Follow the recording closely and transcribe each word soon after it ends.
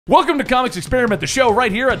Welcome to Comics Experiment, the show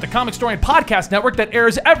right here at the Comic Story Podcast Network that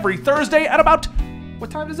airs every Thursday at about, what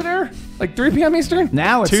time does it air? Like 3 p.m. Eastern?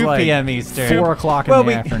 Now it's 2 like p.m. Eastern. 4 o'clock in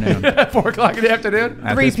the afternoon. 4 o'clock in the afternoon?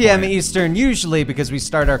 At 3 this p.m. point. Eastern, usually because we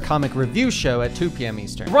start our comic review show at 2 p.m.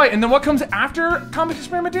 Eastern. Right, and then what comes after Comics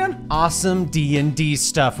Experiment, Dan? Awesome D&D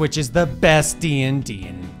stuff, which is the best D&D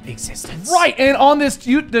in existence. Right, and on this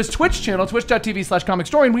Twitch channel,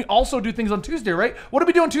 twitch.tv/comicstorian, we also do things on Tuesday, right? What do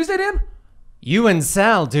we do on Tuesday, Dan? You and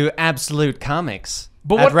Sal do Absolute Comics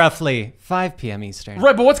But at what- roughly 5 p.m. Eastern.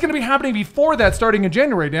 Right, but what's going to be happening before that starting in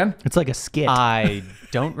January, Dan? It's like a skit. I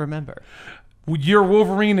don't remember. You're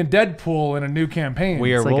Wolverine and Deadpool in a new campaign.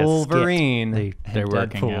 We are like a skit. Wolverine. They're and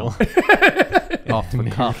working Deadpool. Off the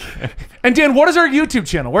cuff. And Dan, what is our YouTube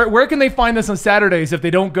channel? Where can they find us on Saturdays if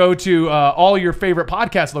they don't go to all your favorite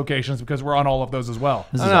podcast locations, because we're on all of those as well?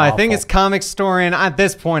 I don't know. I think it's Comic Historian. At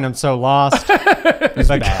this point, I'm so lost. It's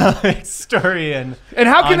like Comic Historian. And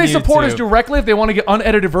how can on they support us YouTube. directly if they want to get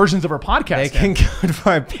unedited versions of our podcast? They Dan? can go to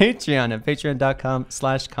our Patreon at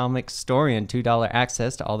patreon.com/comicstorian. $2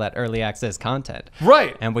 access to all that early access content.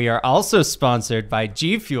 Right. And we are also sponsored by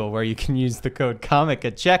G Fuel, where you can use the code COMIC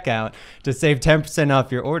at checkout to save 10%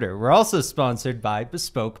 off your order. We're also sponsored by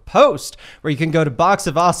Bespoke Post, where you can go to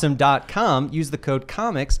boxofawesome.com, use the code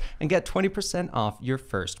COMICS, and get 20% off your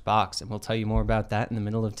first box. And we'll tell you more about that in the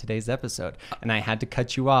middle of today's episode. And I had to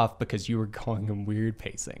cut you off because you were going in weird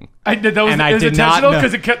pacing. I did that was, And I it was did not intentional know-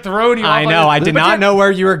 because it kept throwing you off. I know. I did not know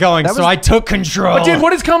where you were going, so I took control. But Dan,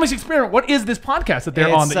 what is Comics Experiment? What is this podcast that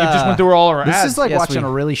they're on It's, that you just went through all our This ads? is like Yes, watching we-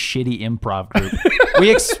 a really shitty improv group.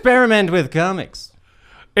 We experiment with comics.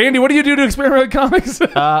 Andy, what do you do to experiment with comics?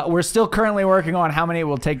 We're still currently working on how many it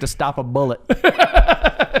will take to stop a bullet.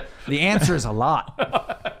 The answer is a lot.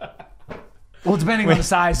 Well, depending on the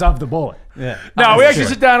size of the bullet. Yeah. No, we actually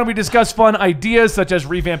sit down and we discuss fun ideas such as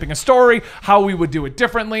revamping a story, how we would do it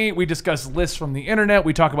differently. We discuss lists from the internet.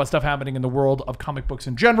 We talk about stuff happening in the world of comic books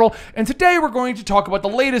in general. And today we're going to talk about the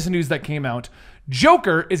latest news that came out.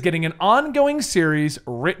 Joker is getting an ongoing series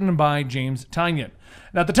written by James Tynion.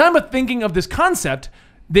 Now, at the time of thinking of this concept,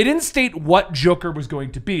 they didn't state what Joker was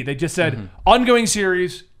going to be. They just said, ongoing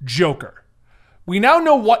series, Joker. We now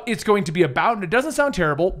know what it's going to be about, and it doesn't sound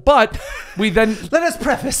terrible, but we then... Let us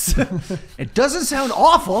preface. It doesn't sound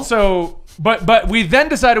awful. So, but we then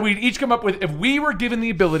decided we'd each come up with, if we were given the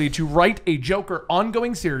ability to write a Joker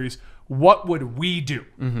ongoing series, what would we do?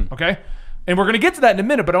 Okay? And we're going to get to that in a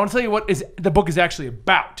minute, but I want to tell you what the book is actually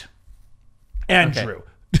about. Andrew.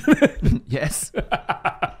 Yes.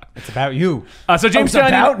 It's about you. So James it's Tynion-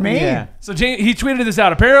 about me? Yeah. So he tweeted this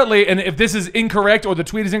out apparently, and if this is incorrect or the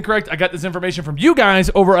tweet is incorrect, I got this information from you guys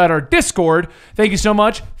over at our Discord. Thank you so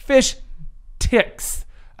much. Fish Ticks.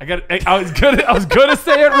 I was gonna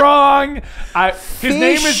say it wrong. His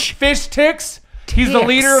name is Fish Ticks. He's the Ticks.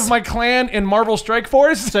 leader of my clan in Marvel Strike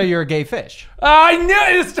Force. So you're a gay fish. I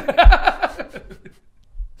knew it.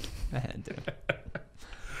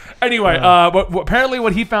 Anyway, but apparently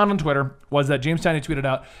what he found on Twitter was that James Tynion tweeted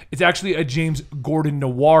out, it's actually a James Gordon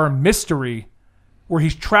noir mystery where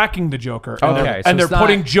he's tracking the Joker. And Okay, they're, so and they're it's not-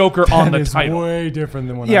 putting Joker on the title. way different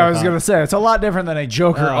than what Yeah, I was going to say, it's a lot different than a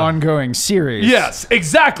Joker ongoing series. Yes,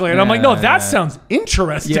 exactly. And I'm like, no, that sounds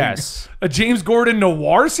interesting. Yes. A James Gordon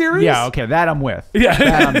noir series? Yeah, okay, that I'm with. Yeah.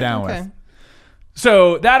 That I'm down Okay. with.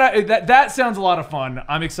 So that sounds a lot of fun.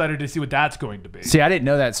 I'm excited to see what that's going to be. See, I didn't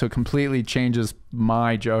know that, so it completely changes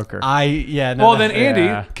my Joker. Well, then, Andy,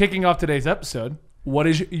 Yeah. kicking off today's episode, what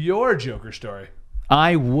is your Joker story?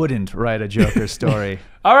 I wouldn't write a Joker story.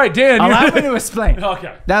 All right, Dan. Allow me to explain.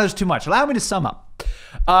 Okay. Now there's too much. Allow me to sum up.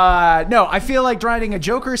 No, I feel like writing a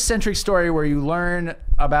Joker-centric story where you learn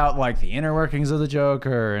about like the inner workings of the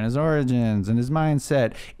Joker and his origins and his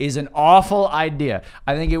mindset is an awful idea.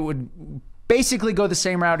 I think it would basically go the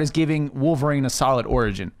same route as giving Wolverine a solid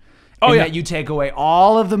origin. Oh, yeah. That you take away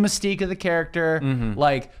all of the mystique of the character.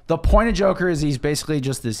 Like, the point of Joker is he's basically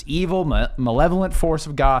just this evil, malevolent force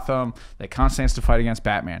of Gotham that constantly has to fight against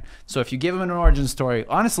Batman. So if you give him an origin story,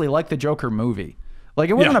 honestly, like the Joker movie. Like,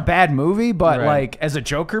 it wasn't Yeah. a bad movie, but Right. like, as a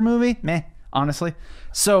Joker movie, meh, honestly.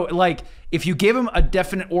 So, like, if you give him a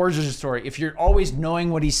definite origin story, if you're always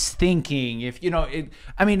knowing what he's thinking, if, you know,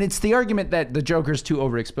 it's the argument that the Joker's too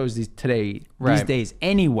overexposed these Right. days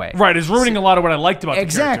anyway. Right, it's ruining a lot of what I liked about the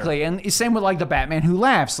character. Exactly, and same with like the Batman Who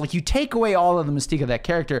Laughs. Like, you take away all of the mystique of that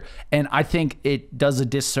character, and I think it does a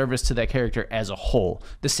disservice to that character as a whole.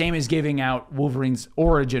 The same as giving out Wolverine's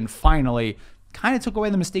origin finally kind of took away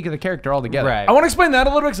the mystique of the character altogether. Right. I want to explain that a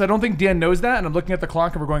little bit because I don't think Dan knows that, and I'm looking at the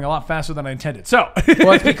clock and we're going a lot faster than I intended. So,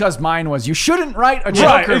 Well, it's because mine was you shouldn't write a Joker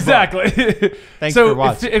right, book. exactly. Thanks so for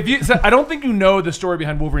watching. If you, so I don't think you know the story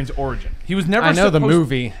behind Wolverine's origin. He was never. I know the supposed-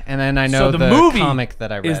 movie, and then I know so the movie comic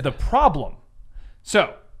that I read. is the problem.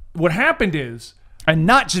 So what happened is And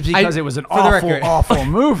not just because it was an for the awful, record- awful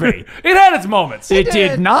movie. it had its moments. It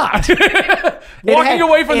did not. Walking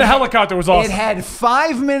away from the helicopter was awesome. It had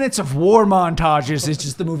 5 minutes of war montages. It's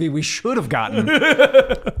just the movie we should have gotten.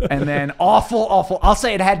 And then awful. I'll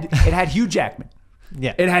say it had Hugh Jackman.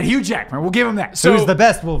 Yeah. It had Hugh Jackman. We'll give him that. So he's the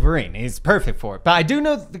best Wolverine. He's perfect for it. But I do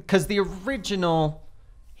know because the original,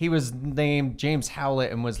 he was named James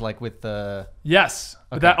Howlett and was like with the. Yes,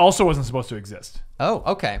 but that also wasn't supposed to exist. Oh,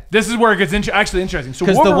 okay. This is where it gets actually interesting. So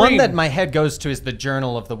Because the one Wolverine- that my head goes to is the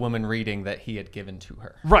journal of the woman reading that he had given to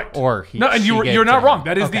her. right, Or he. no, and she you're gave not to wrong. him.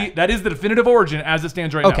 That is Okay. that is the definitive origin as it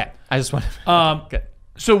stands right Okay. I just want to. Good.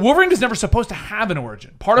 So Wolverine was never supposed to have an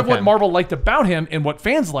origin. Part of what Okay. Marvel liked about him and what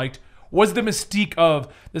fans liked was the mystique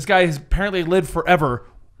of this guy has apparently lived forever.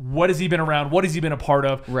 What has he been around? What has he been a part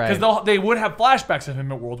of? Right. Because they would have flashbacks of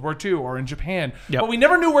him at World War II or in Japan, Yep. but we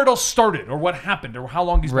never knew where it all started or what happened or how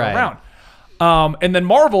long he's been Right. around. And then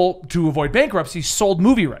Marvel, to avoid bankruptcy, sold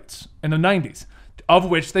movie rights in the 90s, of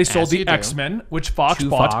which they sold As you the do. X-Men, which Fox To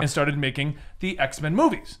bought Fox. and started making the X-Men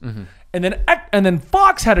movies. Mm-hmm. And then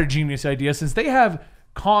Fox had a genius idea since they have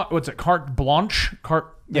carte blanche,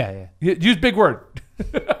 carte. Yeah. Use big word.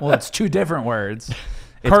 Well, it's two different words.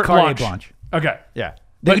 It's Carte carte blanche. Okay. Yeah.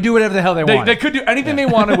 They could do whatever the hell they want. They could do anything they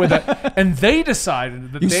wanted with it, and they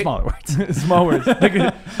decided that Use they smaller words. small words. They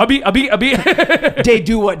could, a B. They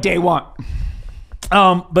do what they want.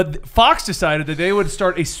 But Fox decided that they would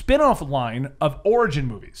start a spin-off line of origin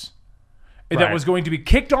movies that Right. was going to be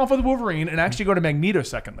kicked off with Wolverine and actually go to Magneto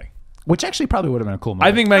secondly. Which actually probably would have been a cool movie.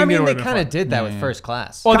 I think I Magneto mean, they would have kind been of did that with First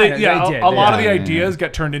Class. fun. Well, Kinda, they they did, a lot of the yeah. ideas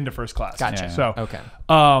got turned into First Class. Gotcha. So, Okay.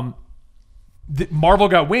 Marvel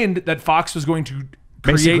got wind that Fox was going to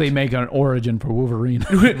basically create make an origin for Wolverine.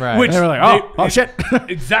 Right. which They were like, oh shit.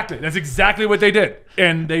 exactly. That's exactly what they did,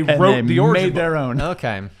 and they And wrote they the origin made their own.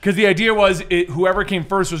 Okay. because the idea was whoever came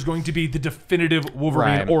first was going to be the definitive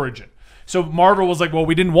Wolverine Right. origin. So Marvel was like, well,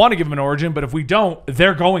 we didn't want to give him an origin, but if we don't,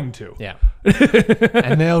 they're going to. Yeah.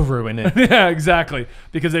 And they'll ruin it. Yeah, exactly.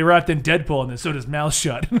 Because they wrapped in Deadpool and then sewed his mouth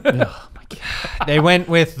shut. They went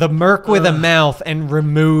with the merc with a mouth and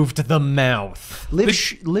removed the mouth.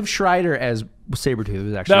 Liv Schreider as Sabretooth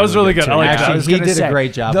was actually That was really good. too. I like that. Actually, was he gonna did a say,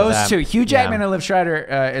 great job of Those that. two, Hugh Jackman Yeah. and Liv Schreider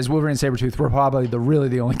as Wolverine and Sabretooth were probably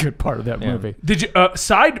the only good part of that movie. Did you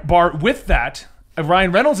sidebar with that?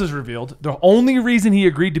 Ryan Reynolds has revealed the only reason he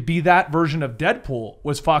agreed to be that version of Deadpool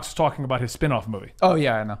was Fox talking about his spin-off movie. Oh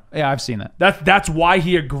yeah, I know. Yeah, I've seen that. That's why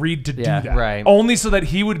he agreed to Yeah, do that. right. Only so that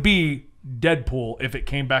he would be Deadpool if it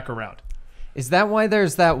came back around. Is that why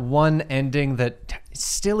there's that one ending that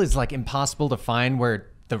still is like impossible to find where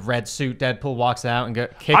the red suit Deadpool walks out and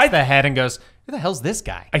kicks the head and goes, who the hell's this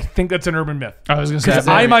guy? I think that's an urban myth. I was gonna Because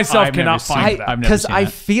I myself cannot find that. I've never Because seen I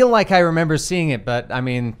that. feel like I remember seeing it, but I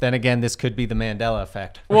mean, then again, this could be the Mandela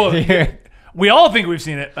effect. Well, we all think we've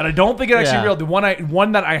seen it, but I don't think it's actually Yeah. real. The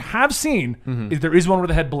one that I have seen is there is one where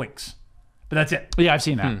the head blinks, but that's it. Yeah, I've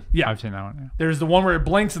seen that. Yeah. I've seen that one. Yeah. There's the one where it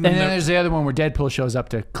blinks and then, And then there's the other one where Deadpool shows up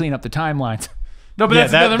to clean up the timelines. no, but Yeah,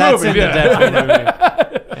 that's that's another movie. in the Yeah.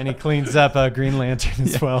 Deadpool movie. And he cleans up Green Lantern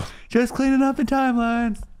as well. Just cleaning up the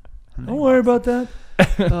timelines. Don't worry about that.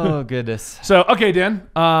 Oh, goodness. So okay, Dan,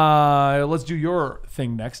 let's do your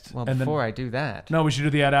thing next. Well, and before I do that, no, we should do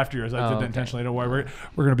the ad after yours. I did that okay. intentionally. Don't worry,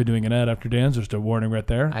 we're going to be doing an ad after Dan's. Just a warning right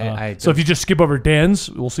there. I so if you just skip over Dan's,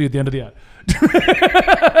 we'll see you at the end of the ad.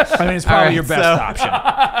 I mean, it's probably right, your best so- option.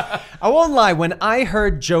 I won't lie. When I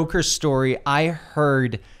heard Joker's story, I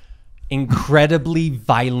heard incredibly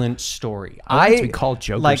violent story. want it to be called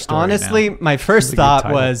Joker like story honestly, now. my first a good thought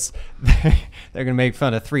title. was they're gonna make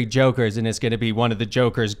fun of 3 Jokers, and it's gonna be one of the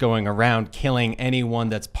Jokers going around killing anyone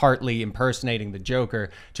that's partly impersonating the Joker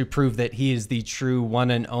to prove that he is the true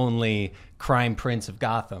one and only crime prince of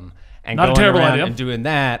Gotham, and Not a going terrible around idea. and doing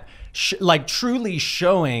that, like truly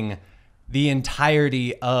showing the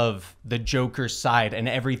entirety of the Joker's side and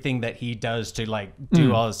everything that he does to like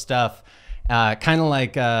do all his stuff. Kind of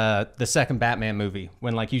like the second Batman movie,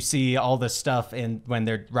 when like you see all the stuff in when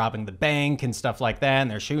they're robbing the bank and stuff like that, and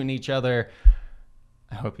they're shooting each other.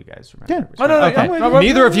 I hope you guys remember. Oh, no, Okay. I'm with you.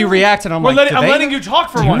 Neither of you reacted. I'm like, I'm do they- letting you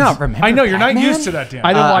talk for Do you once. not remember I know you're not Batman? used to that, Dan.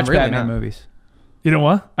 I don't watch really Batman not. movies. You know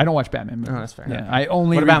what? I don't watch Batman movies. Oh, that's fair. Yeah, I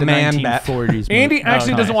only What read about the Man Bat? 1940s. Andy movie.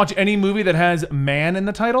 actually Oh, doesn't nice. watch any movie that has "man" in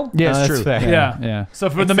the title. Yeah, Oh, it's that's true. fair. Yeah. yeah. So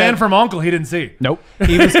for the man from Uncle, he didn't see. Nope.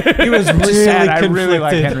 He was really Sad. I conflicted. really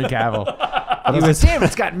like Henry Cavill. I was like, damn,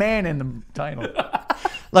 it's got man in the title.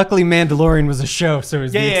 Luckily, Mandalorian was a show, so it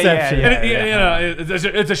was the exception. And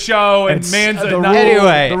it's a show, and man's the rule,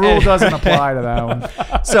 Anyway. the rule doesn't apply to that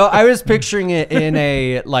one. So I was picturing it in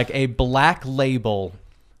a Black Label.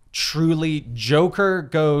 Truly, Joker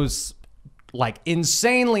goes like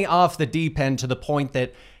insanely off the deep end to the point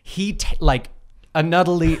that he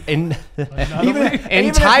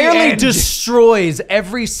entirely destroys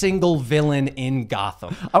every single villain in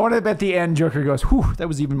Gotham. I want to bet the end Joker goes, whew, that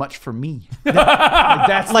was even much for me.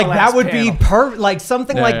 That's Like that would be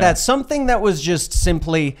something like yeah. that. Something that was just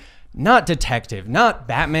simply not detective, not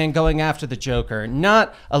Batman going after the Joker,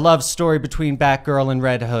 not a love story between Batgirl and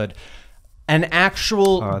Red Hood. An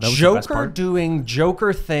actual that was the best Joker part. doing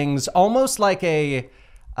Joker things, almost like a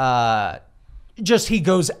just he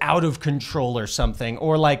goes out of control or something,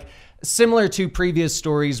 or like similar to previous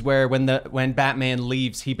stories where when Batman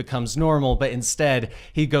leaves, he becomes normal, but instead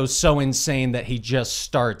he goes so insane that he just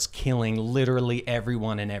starts killing literally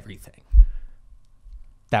everyone and everything.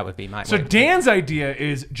 That would be my So way. Dan's idea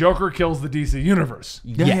is Joker kills the DC universe.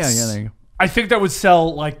 Yes. Yeah, there you go. I think that would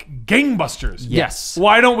sell like gangbusters. Yes.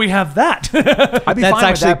 Why don't we have that? I'd be That's fine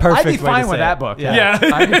actually with that. perfect I'd be way to fine say with it. that book. Yeah.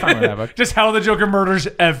 I'd be fine with that book. Just how the Joker murders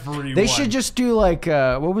everyone. They should just do like,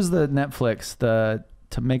 what was the Netflix,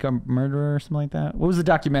 To Make a Murderer or something like that? What was the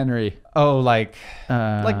documentary? Oh, like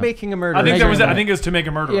Uh, making a murder. I think Make that was a it. I think it was To Make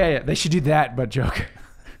a Murderer. Yeah, they should do that, but Joker.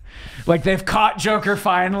 Like they've caught Joker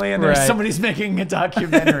finally, and there's Right. somebody's making a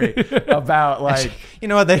documentary about like You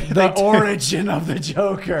know what? They the do- origin of the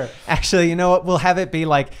Joker. Actually, you know what? We'll have it be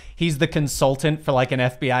like he's the consultant for like an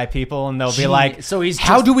FBI people, and they'll be like, so he's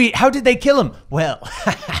how just- how did they kill him? Well,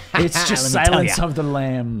 It's just let me tell Silence ya. of the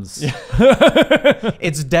Lambs.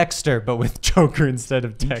 It's Dexter, but with Joker instead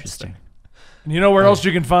of Dexter. Interesting. And you know where else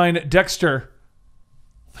you can find Dexter?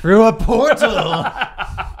 Through a portal.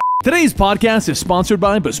 Today's podcast is sponsored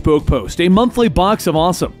by Bespoke Post, a monthly box of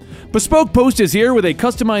awesome. Bespoke Post is here with a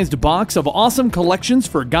customized box of awesome collections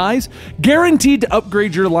for guys, guaranteed to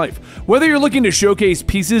upgrade your life. Whether you're looking to showcase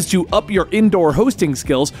pieces to up your indoor hosting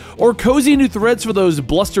skills or cozy new threads for those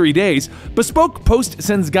blustery days, Bespoke Post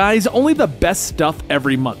sends guys only the best stuff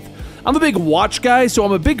every month. I'm a big watch guy, so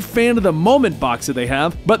I'm a big fan of the Moment box that they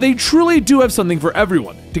have, but they truly do have something for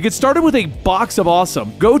everyone. To get started with a box of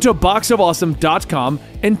awesome, go to boxofawesome.com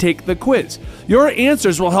and take the quiz. Your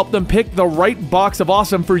answers will help them pick the right box of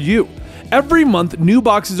awesome for you. Every month, new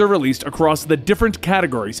boxes are released across the different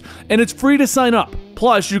categories, and it's free to sign up.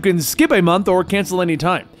 Plus, you can skip a month or cancel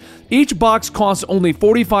anytime. Each box costs only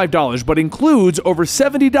 $45, but includes over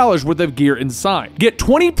 $70 worth of gear inside. Get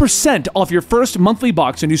 20% off your first monthly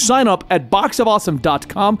box when you sign up at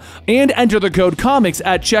boxofawesome.com and enter the code COMICS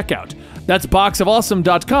at checkout. That's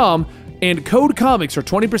boxofawesome.com and code COMICS for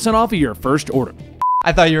 20% off of your first order.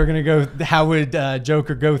 I thought you were gonna go. How would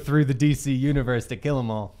Joker go through the DC universe to kill them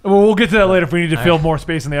all? Well, we'll get to that later if we need to fill more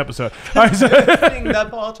space in the episode. All right, so that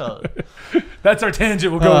portal. that's our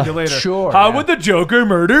tangent we'll go into later. sure, How yeah. would the Joker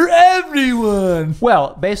murder everyone?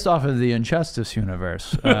 Well, based off of the Injustice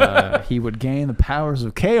universe, he would gain the powers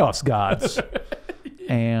of Chaos Gods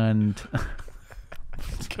and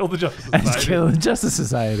Kill the Justice Society. kill the Justice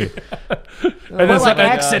Society. And Well, that's like and-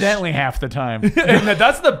 accidentally half the time. and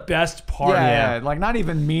that's the best part. Yeah, like not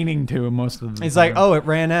even meaning to most of the He's time. like, oh, it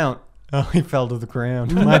ran out. Oh, he fell to the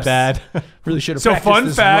ground. My bad. really should have. So practiced fun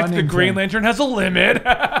this fact, the running Green thing. Lantern has a limit.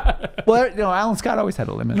 Well, no, Alan Scott always had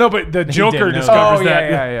a limit. No, but the Joker know discovers Oh that.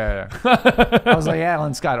 yeah. I was like, yeah,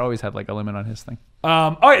 Alan Scott always had like a limit on his thing.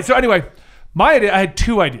 All right, so anyway, my idea, I had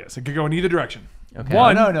two ideas. I could go in either direction. Okay.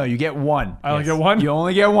 One, No, you get one. I only get one? You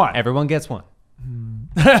only get one. Everyone gets one.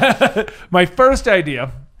 My first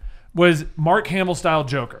idea was Mark Hamill style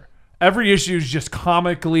Joker. Every issue is just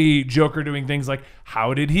comically Joker doing things like,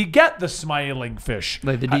 how did he get the smiling fish?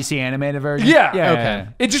 Like the DC animated version. Yeah. Okay.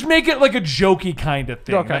 It just make it like a jokey kind of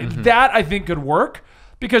thing. Okay. Like, that I think could work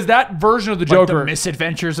because that version of the Like Joker. the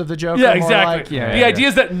misadventures of the Joker. yeah, more exactly. like. Yeah, the yeah,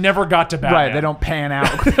 ideas that never got to Batman. Right, they don't pan out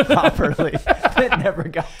properly. That never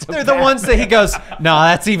got to They're the ones that he goes, no,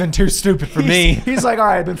 that's even too stupid for me. He's like, all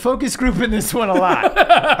right, I've been focus grouping this one a lot.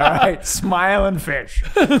 All right, smiling fish.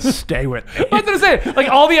 Stay with me. I was gonna say, like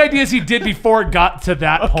all the ideas he did before it got to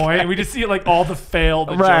that point, we just see like all the failed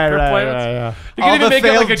Joker plans. You All can even the make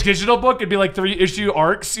it like a failed- digital book. It'd be like 3-issue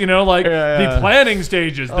arcs, you know, like Yeah. the planning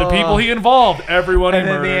stages, the people he involved, everyone And he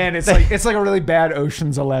then in the murdered. end, it's like a really bad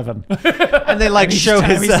Ocean's 11. And they like show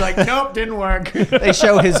his He's like, nope, didn't work. they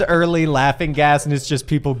show his early laughing gas class and it's just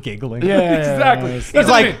people giggling. Exactly. He's That's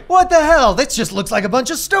like, what I mean. what the hell? This just looks like a bunch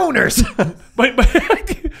of stoners.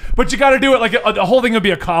 But you got to do it like the whole thing would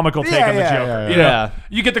be a comical take on the Joker. You know? Yeah.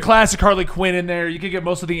 You get the classic Harley Quinn in there. You could get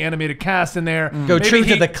most of the animated cast in there. Go true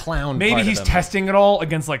to the clown Maybe part of he's them. testing it all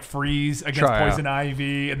against like Freeze, against Try out. Poison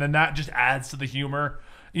Ivy, and then that just adds to the humor.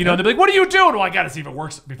 You know, they'll be like, what are you doing? Well, I got to see if it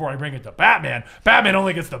works before I bring it to Batman. Batman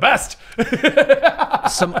only gets the best.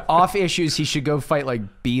 Some off issues, he should go fight like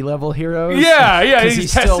B-level heroes. Yeah, yeah, 'Cause he's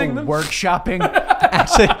he's still testing them. workshopping.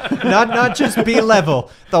 Actually, not just B level,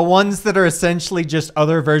 the ones that are essentially just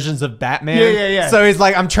other versions of Batman. Yeah. So he's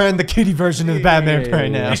like, I'm trying the kitty version of the Batman yeah,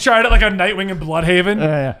 right yeah. now. He's tried it like on Nightwing and Bloodhaven.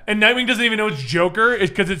 Yeah. And Nightwing doesn't even know it's Joker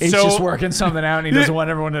because it's He's so. just working something out, and he doesn't want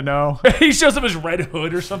everyone to know. He shows up as Red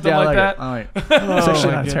Hood or something Yeah, I like that. it. I like it. It's actually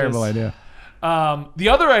my not a terrible goodness. idea. The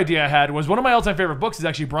other idea I had was one of my all-time favorite books is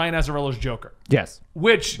actually Brian Azzarello's Joker, Yes.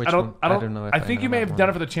 which Which I one? I don't don't know if I I think know you may that have done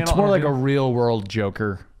it one. for the channel. It's more I like don't a know. real world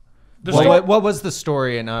Joker. The Well, story- what was the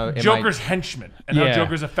story? In Joker's henchman and how Yeah.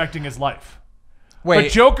 Joker's affecting his life. wait,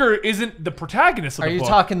 But Joker isn't the protagonist of are the you book.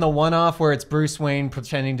 talking the one-off where it's Bruce Wayne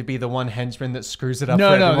pretending to be the one henchman that screws it up? for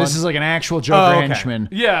No, everyone? this is like an actual Joker okay. henchman.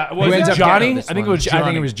 Yeah, Who was ends it up Johnny? getting I this think it one. was Johnny. I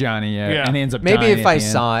think it was Johnny. Yeah. Yeah. And he ends up Maybe dying if at I the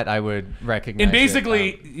end. saw it, I would recognize. And it.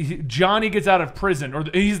 basically, Johnny gets out of prison, or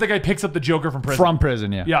he's the guy who picks up the Joker from prison. From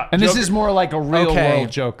prison, yeah. Yeah, And this Joker- is more like a real Okay.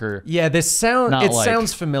 world Joker. yeah, this sound Not it like-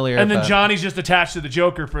 sounds familiar. and then but- Johnny's just attached to the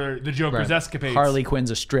Joker for the Joker's Right. escapades. Harley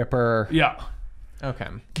Quinn's a stripper. Yeah. Okay.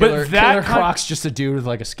 But that Killer kind- Croc's just a dude with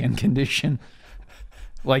like a skin condition.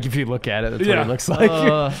 Like if you look at it, that's Yeah. what he looks like.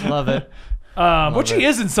 Love it. Which he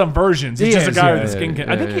is in some versions. He's He just a is, guy yeah, with a skin.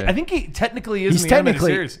 yeah, I think he technically is He's in the animated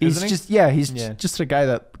technically series. he's isn't he? just he's Yeah. just a guy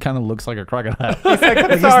that kind of looks like a crocodile. sorry,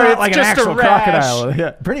 he's not it's like an just a actual rash. crocodile.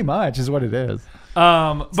 Yeah, pretty much is what it is. But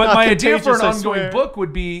not my idea for an contagious, I ongoing swear. book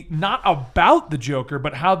would be not about the Joker,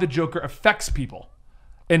 but how the Joker affects people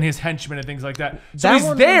and his henchmen and things like that. So That he's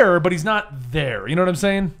one- there, but he's not there. You know what I'm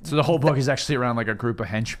saying? So the whole book is actually around like a group of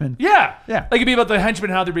henchmen. Yeah. Yeah. Like it'd be about the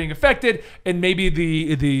henchmen, how they're being affected, and maybe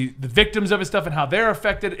the victims of his stuff and how they're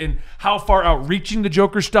affected, and how far outreaching the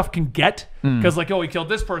Joker stuff can get. Because like, oh, he killed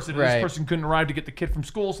this person, and Right. this person couldn't arrive to get the kid from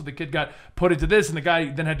school, so the kid got put into this, and the guy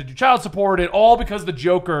then had to do child support, and all because the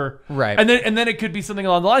Joker. Right. And then it could be something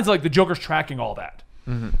along the lines of like the Joker's tracking all that.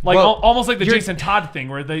 Like Well, almost like the you're- Jason Todd thing,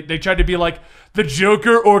 where they tried to be like the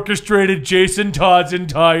Joker orchestrated Jason Todd's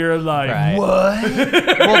entire life. Right.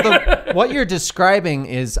 Well, what you're describing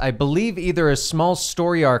is, I believe, either a small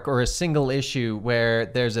story arc or a single issue where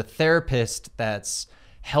there's a therapist that's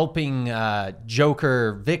helping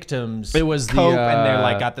Joker victims. It was cope, the and they're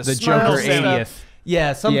like got the Joker smiles and 80th. stuff.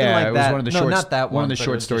 Yeah, something Yeah, like it was that. one of the no, short- not that one of the but short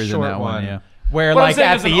it was stories in short that one, yeah. Where What I'm like saying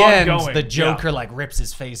at is the an end, ongoing, the yeah. Joker like rips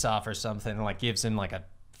his face off or something, and like gives him like a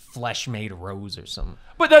flesh-made rose or something.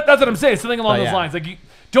 But that's what I'm saying. Something along But those yeah. lines. Like, you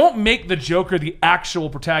don't make the Joker the actual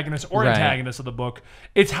protagonist or Right. antagonist of the book.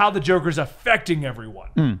 It's how the Joker's affecting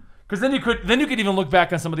everyone. Because then you could even look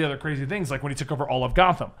back on some of the other crazy things, like when he took over all of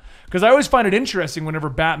Gotham. Because I always find it interesting whenever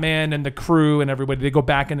Batman and the crew and everybody, they go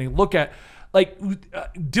back and they look at, like,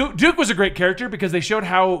 Duke was a great character because they showed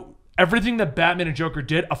how everything that Batman and Joker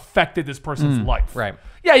did affected this person's life. Right.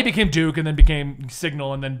 Yeah, he became Duke and then became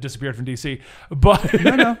Signal and then disappeared from DC. But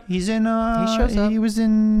No, he's in. He shows up. He was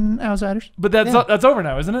in Outsiders. but that's over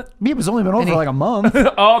now, isn't it? He was only been over for like a month.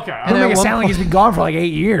 Oh, okay. Don't then make it one sound like he's been gone for like 8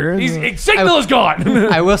 years. Signal is gone.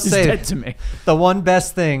 I will He's say, dead to me. the one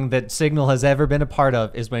best thing that Signal has ever been a part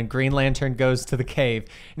of is when Green Lantern goes to the cave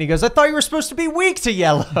and he goes, I thought you were supposed to be weak to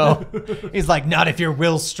yellow. He's like, not if your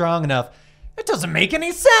will's strong enough. It doesn't make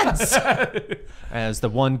any sense. As the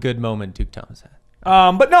one good moment Duke Thomas had.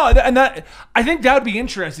 But no, and that I think that would be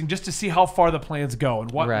interesting just to see how far the plans go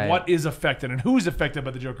and Right. what is affected and who's affected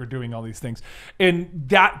by the Joker doing all these things, and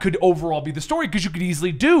that could overall be the story because you could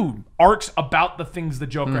easily do arcs about the things the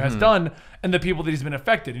Joker has done and the people that he's been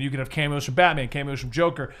affected, and you could have cameos from Batman, cameos from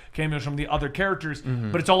Joker, cameos from the other characters,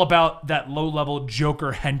 but it's all about that low level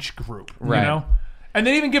Joker hench group, Right. you know, and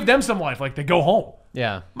then even give them some life, like they go home.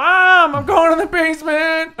 Yeah. Mom, I'm going to the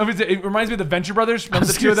basement. I mean, it reminds me of the Venture Brothers. Remember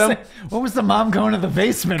the two of them? What was the mom going to the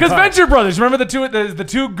basement? Because part? Venture Brothers, remember the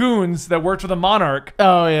two goons that worked for the Monarch,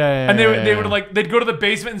 Oh yeah. and they would like they'd go to the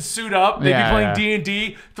basement and suit up. They'd Yeah, be playing yeah.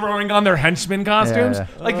 D&D, throwing on their henchmen costumes, Yeah,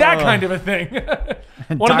 like that kind of a thing.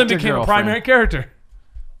 One of them Dr. became a Girlfriend. primary character.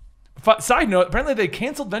 Side note: apparently they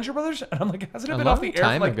canceled Venture Brothers, and I'm like, hasn't it been off the air?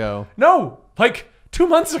 long time for like, ago. No, like 2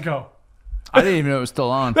 months ago. I didn't even know it was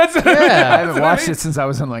still on. That's I Yeah. haven't watched it since I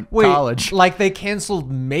was in like Wait, college. like they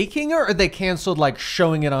canceled making it, or they canceled like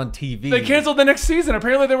showing it on TV? They canceled the next season.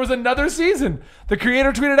 Apparently, there was another season. The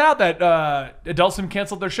creator tweeted out that Adult Swim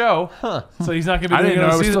canceled their show, so he's not going to be I doing didn't know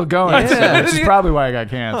another it was season. still going. Yeah. Which is probably why I got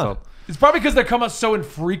canceled. It's probably because they come out so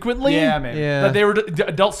infrequently. Yeah, man. Yeah. That they were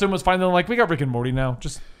Adult Swim was finally like, we got Rick and Morty now.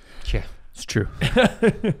 Just Yeah. It's true.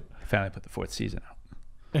 I finally put the 4th season out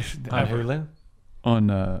On Hulu.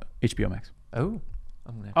 on HBO Max. Oh.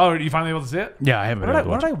 I'm gonna Oh, are you finally able to see it? Yeah, I haven't.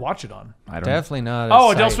 What did I watch it on? I don't know. definitely not. A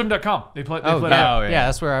Oh, site. AdultSwim.com. They play. They Oh, play it yeah. out. yeah. Yeah,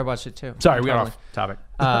 that's where I watched it too. Sorry, we got Totally. off topic.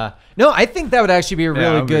 No, I think that would actually be a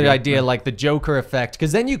really would be good good. idea, like the Joker effect,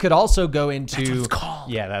 because then you could also go into. That's what it's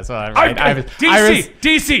called. Yeah, that's what I'm I, right. I was, DC, I was,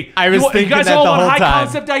 DC. I was you thinking guys that all the want whole high time.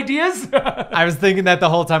 concept ideas? I was thinking that the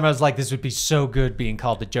whole time. I was like, this would be so good being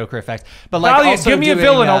called the Joker effect. But like, Valiant, also give me a doing,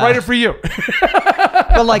 villain. I'll write it for you.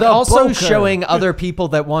 But like, The also Boker. showing other people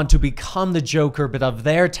that want to become the Joker, but of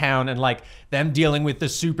their town, and like them dealing with the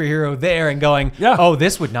superhero there, and going, Yeah. oh,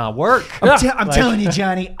 this would not work. I'm telling you,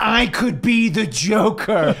 Johnny, I could be the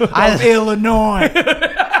Joker of Illinois.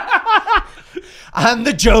 I'm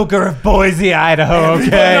the Joker of Boise, Idaho. Putting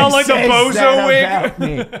Okay. on like the Says bozo that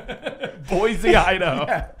wig. about me. Boise,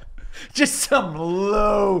 Idaho. Just some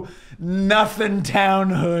low nothing town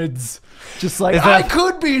hoods. Just like Is I that-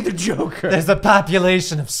 could be the Joker. There's a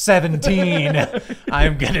population of 17.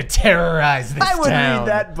 I'm gonna terrorize this I would town. read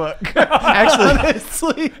that book. Actually,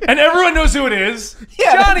 Honestly, And everyone knows who it is.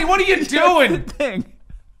 Yeah, Johnny, what are you doing? thing.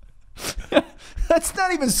 That's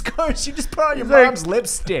not even scars. You just put on your mom's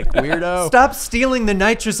lipstick, weirdo. stop stealing the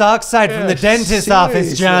nitrous oxide from the dentist's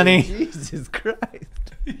office, Seriously, Johnny. Jesus Christ.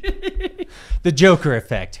 The Joker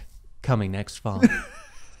effect coming next fall.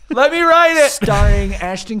 Let me write it. Starring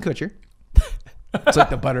Ashton Kutcher. It's like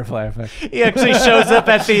the butterfly effect. He actually shows up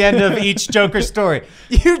at the end of each Joker story.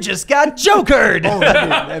 You just got Jokered. Oh,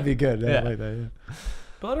 that'd be good. I like that, yeah.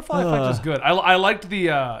 Butterfly effect was good. I liked the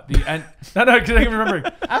end. No, because I can remember.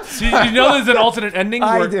 Do you know there's an alternate ending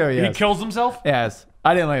I where do, he yes. kills himself? Yes.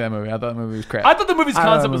 I didn't like that movie. I thought the movie was crap. I thought the movie's I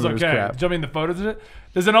thought concept the was movie was okay. crap. Jumping the photos of it.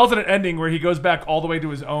 There's an alternate ending where he goes back all the way to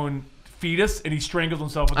his own fetus and he strangles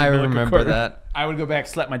himself with a I umbilical remember cord. that. I would go back,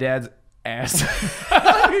 slap my dad's ass.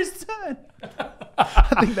 Your son.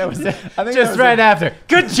 I think that was it. I think Just right after.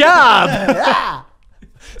 Good job.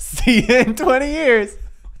 See you in 20 years.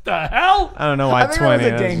 The hell? I don't know why I think 20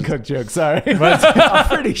 that was a is. Dane Cook joke. Sorry, I'm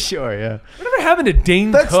pretty sure. Yeah. Whatever happened to Dane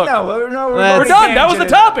That's Cook? no. We're That's- done. That was the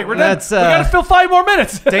topic. We're done. That's, We gotta fill 5 more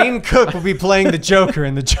minutes. Dane Cook will be playing the Joker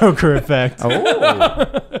in the Joker effect.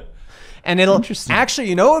 Oh. And it'll actually,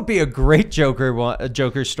 you know, what would be a great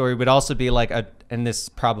Joker story would also be like and this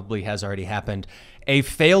probably has already happened, a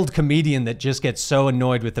failed comedian that just gets so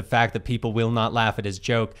annoyed with the fact that people will not laugh at his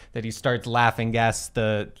joke that he starts laughing gas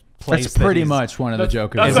the place. That's that pretty he's- much one of the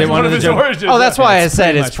Jokers. That's Is like it one of the his Joker? origins. Oh, that's why I It's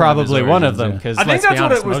said pretty it's much one of his probably one of origins, them. yeah. Because I think that's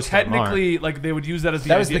what it was technically. Like they would use that as the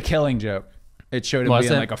That was idea. the killing joke. It showed him Was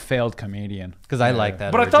being it? like a failed comedian. Because I like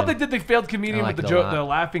that. But I thought they origin. did the failed comedian I with the liked it a lot. the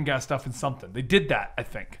laughing gas stuff in something. They did that, I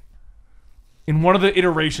think. In one of the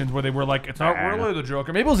iterations where they were like, it's not really the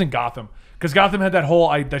Joker. Maybe it was in Gotham. Because Gotham had that whole,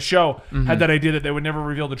 the show had that idea that they would never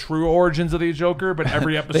reveal the true origins of the Joker, but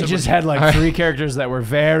every episode They just would- had like 3 characters that were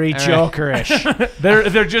very Jokerish.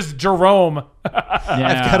 they're just Jerome.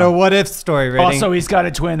 I've got a what if story ready. Also, he's got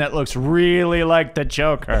a twin that looks really like the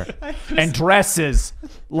Joker and dresses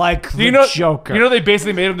like the You know, Joker. You know, they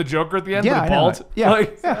basically made him the Joker at the end, Yeah, but I know bald. it. Yeah.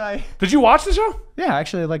 Like, Yeah. Did you watch the show? Yeah,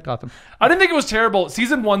 actually, I like Gotham. I didn't think it was terrible.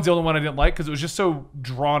 Season 1's the only one I didn't like because it was just so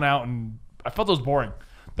drawn out and I felt it was boring.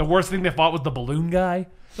 The worst thing they fought was the balloon guy.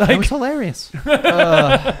 It Like, was hilarious.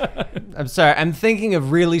 I'm sorry. I'm thinking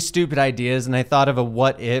of really stupid ideas, and I thought of a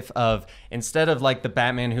what if of instead of like the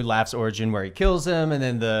Batman Who Laughs origin where he kills him and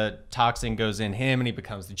then the toxin goes in him and he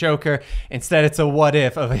becomes the Joker. Instead, it's a what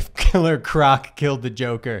if of if Killer Croc killed the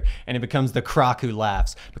Joker and it becomes the Croc Who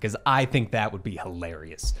Laughs, because I think that would be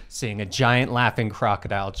hilarious. Seeing a giant laughing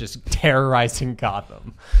crocodile just terrorizing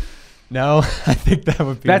Gotham. No, I think that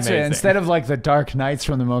would be That's amazing. it. Instead of like the Dark Knights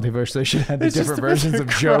from the multiverse, they should have the It's just different a versions of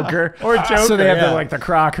Joker. Or Joker, So they have yeah. the, like the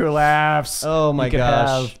Croc who laughs. Oh my You could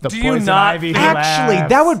gosh. have the Do you Poison not Ivy who Actually, laughs.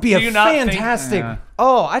 that would be Do a you not think- fantastic. Yeah.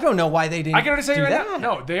 Oh, I don't know why they didn't. I can already tell you do right that.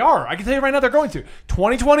 now. No, they are. I can tell you right now they're going to.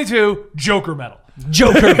 2022, Joker metal.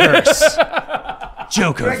 Jokerverse. Like,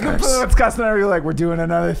 Jokerverse. it's Scott Snyder, you're like, we're doing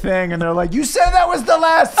another thing, and they're like, you said that was the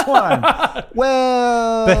last one.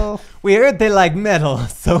 Well, We heard they like metal,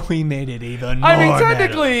 so we made it even more. I mean, metal.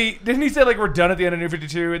 technically, didn't he say like we're done at the end of New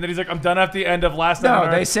 52? And then he's like, I'm done at the end of Last Night No,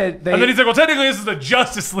 on they Earth. said they- And then he's like, well, technically, this is the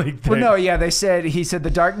Justice League thing. well, no, yeah, he said the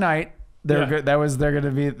Dark Knight They're Yeah. good. They're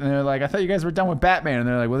gonna be. And they're like, I thought you guys were done with Batman. And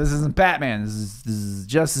they're like, well, this isn't Batman. This is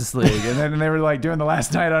Justice League. And then they were like doing the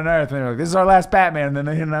Last Night on Earth. And they're like, this is our last Batman. And then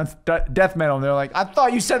they announced Death Metal. And they're like, I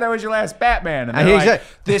thought you said that was your last Batman. And they're like,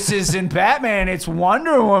 this isn't Batman. It's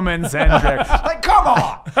Wonder Woman centric. Like, come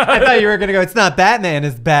on. I thought you were gonna go. It's not Batman.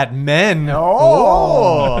 It's Batman.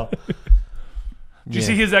 Oh. Did you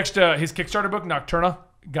see his Kickstarter book, Nocturna,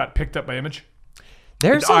 got picked up by Image?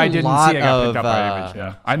 There's a I didn't lot see it got of. picked up by Image.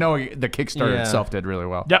 Yeah. I know the Kickstarter yeah. itself did really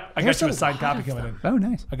well. Yep, I got There's you a a signed lot copy of coming in. Oh,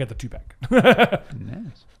 nice. I got the 2-pack.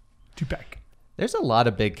 Nice. 2-pack. There's a lot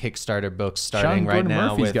of big Kickstarter books starting Sean right Gordon now.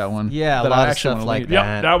 Murphy's with, got one Yeah, a that I lot of actually stuff wanna like read. Yep,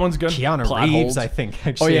 that. that one's good. Keanu Plot Reeves, holes. I think, Oh,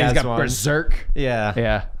 actually yeah, he's has got one. Berserk. Yeah.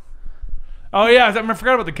 Yeah. Oh, yeah, I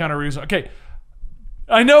forgot about the Keanu Reeves. Okay.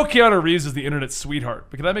 I know Keanu Reeves is the internet's sweetheart,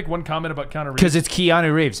 but can I make one comment about Keanu Reeves? Because it's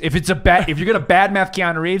Keanu Reeves. If you're gonna badmouth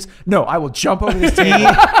Keanu Reeves, no, I will jump over this table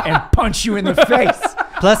and punch you in the face.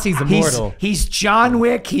 Plus, he's immortal. He's John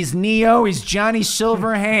Wick. He's Neo. He's Johnny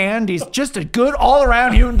Silverhand. He's just a good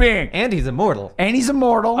all-around human being. And he's immortal. And he's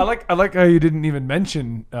immortal. I like how you didn't even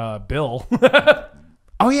mention Bill.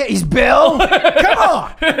 Oh yeah, he's Bill. Come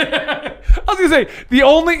on. I was gonna say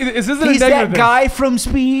this isn't He's a negative that thing. guy from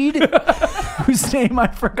Speed, whose name I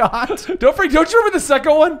forgot. Don't you remember the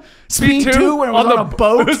second one? Speed 2 when it was on a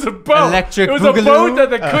boat? It was a boat. Electric It was Boogaloo? a boat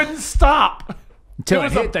that couldn't stop. Until It it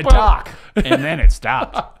was a hit the boat. dock, and then it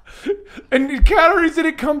stopped. And Keanu Reeves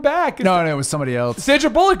didn't come back. No, it was somebody else.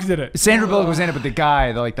 Sandra Bullock did it. Sandra Bullock was in it, but the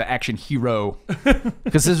guy, the action hero,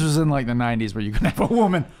 because this was in like the '90s where you could have a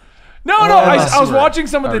woman. No, unless I was you were watching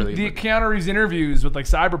some of Beverly, the but- Keanu Reeves interviews with like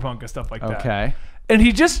Cyberpunk and stuff like that. Okay. And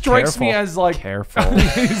he just strikes me Careful. as like Careful.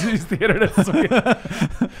 he's the internet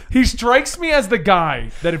sweet. He strikes me as the guy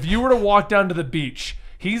that if you were to walk down to the beach,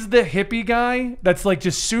 he's the hippie guy that's like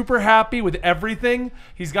just super happy with everything.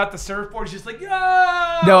 He's got the surfboard. He's just like,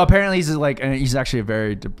 yeah. No, apparently he's actually a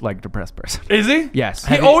very depressed person. Is he? Yes.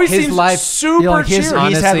 He always his seems life- super He's cheery.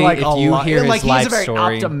 honest- had Honestly, like if a you lot. hear his Like he's life a very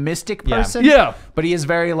story- optimistic Yeah. person. Yeah. But he is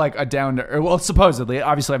very like a down to well, supposedly.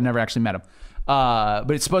 Obviously, I've never actually met him.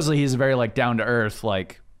 But supposedly he's a very like down to earth,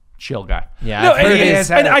 like chill guy. Yeah, No, I've heard and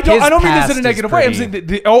his- I his don't mean this past in a is negative way. I'm pretty-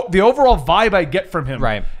 saying the overall vibe I get from him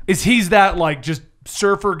Right. is he's that like just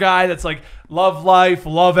surfer guy that's like love life,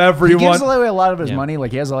 love He everyone. gives away a lot of his Yeah. money.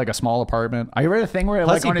 Like he has like a small apartment. I read a thing where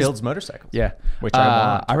Plus, like he on his builds motorcycles. yeah, Which I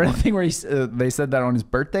want. I read a thing where they said that on his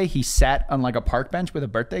birthday he sat on like a park bench with a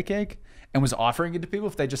birthday cake and was offering it to people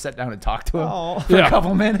if they just sat down and talked to him Oh. for Yeah. a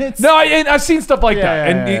couple minutes. No, and I've seen stuff like that,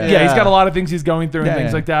 Yeah, and yeah, he's yeah. got a lot of things he's going through and Yeah,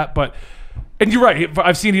 things yeah. like that. But and you're right.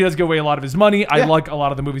 I've seen he does give away a lot of his money. I Yeah. like a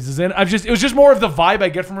lot of the movies he's in. It was just more of the vibe I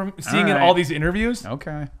get from him seeing in right. all these interviews.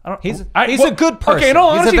 Okay. I don't, He's what- a good person. Okay, no,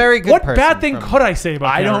 He's a honestly, very good what person bad thing from- could I say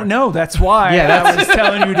about? I Keanu? don't know. That's why Yeah, I was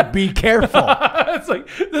telling you to be careful. It's like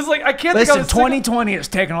this. Like I can't Listen, think of a single- 2020 has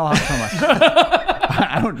taken a lot from us.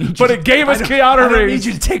 I don't need you. But it gave us I don't- Keanu I don't Reeves.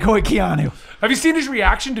 need you to take away Keanu. Have you seen his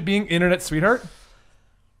reaction to being internet sweetheart?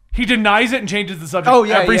 He denies it and changes the subject Oh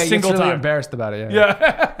yeah, every yeah, single he's really time. embarrassed about it.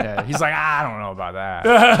 Yeah. Yeah, he's like, I don't know about that.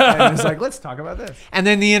 And he's like, let's talk about this. And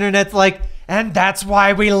then the internet's like, and that's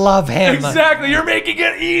why we love him. Exactly. You're making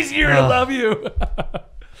it easier to Ugh. love you.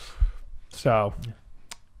 So,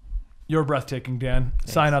 you're breathtaking, Dan.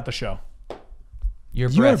 Sign out the show. You're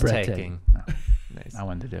You are breathtaking. Nice. I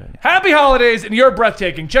wanted to do it. Happy holidays and you're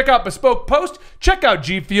breathtaking. Check out Bespoke Post. Check out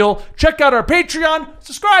G Fuel. Check out our Patreon.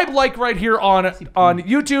 Subscribe, like right here on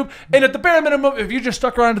YouTube. And at the bare minimum, if you just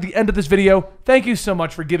stuck around to the end of this video, thank you so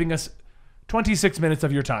much for giving us 26 minutes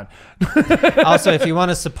of your time. Also, if you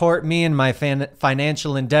want to support me in my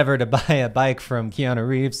financial endeavor to buy a bike from Keanu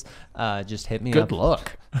Reeves, just hit me up. Good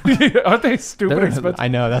luck. Aren't they stupid They're- expensive? I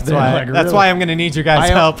know that's They're why. like That's really- why I'm going to need your guys'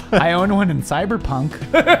 help. I own one in Cyberpunk,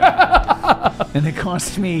 and it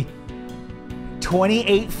cost me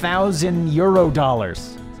 28,000 euro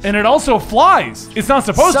dollars. And it also flies. It's not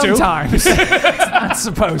supposed to. Sometimes it's not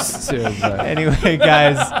supposed to. But. Anyway,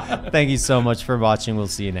 guys, thank you so much for watching. We'll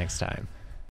see you next time.